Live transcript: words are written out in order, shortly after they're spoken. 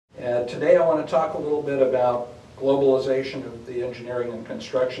Today I want to talk a little bit about globalization of the engineering and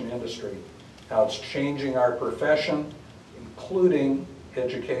construction industry, how it's changing our profession, including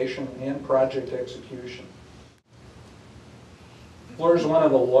education and project execution. Fluor is one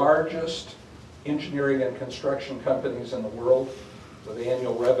of the largest engineering and construction companies in the world, with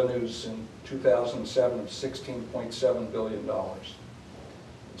annual revenues in 2007 of $16.7 billion.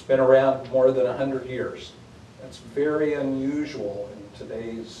 It's been around more than 100 years. That's very unusual in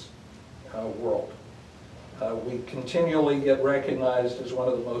today's world. We continually get recognized as one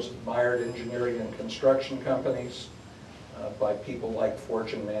of the most admired engineering and construction companies by people like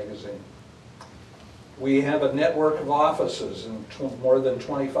Fortune magazine. We have a network of offices in more than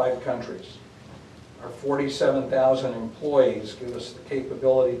 25 countries. Our 47,000 employees give us the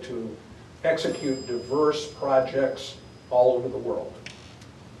capability to execute diverse projects all over the world.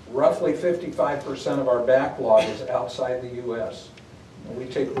 Roughly 55% of our backlog is outside the U.S., and we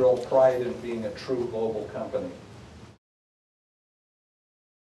take real pride in being a true global company.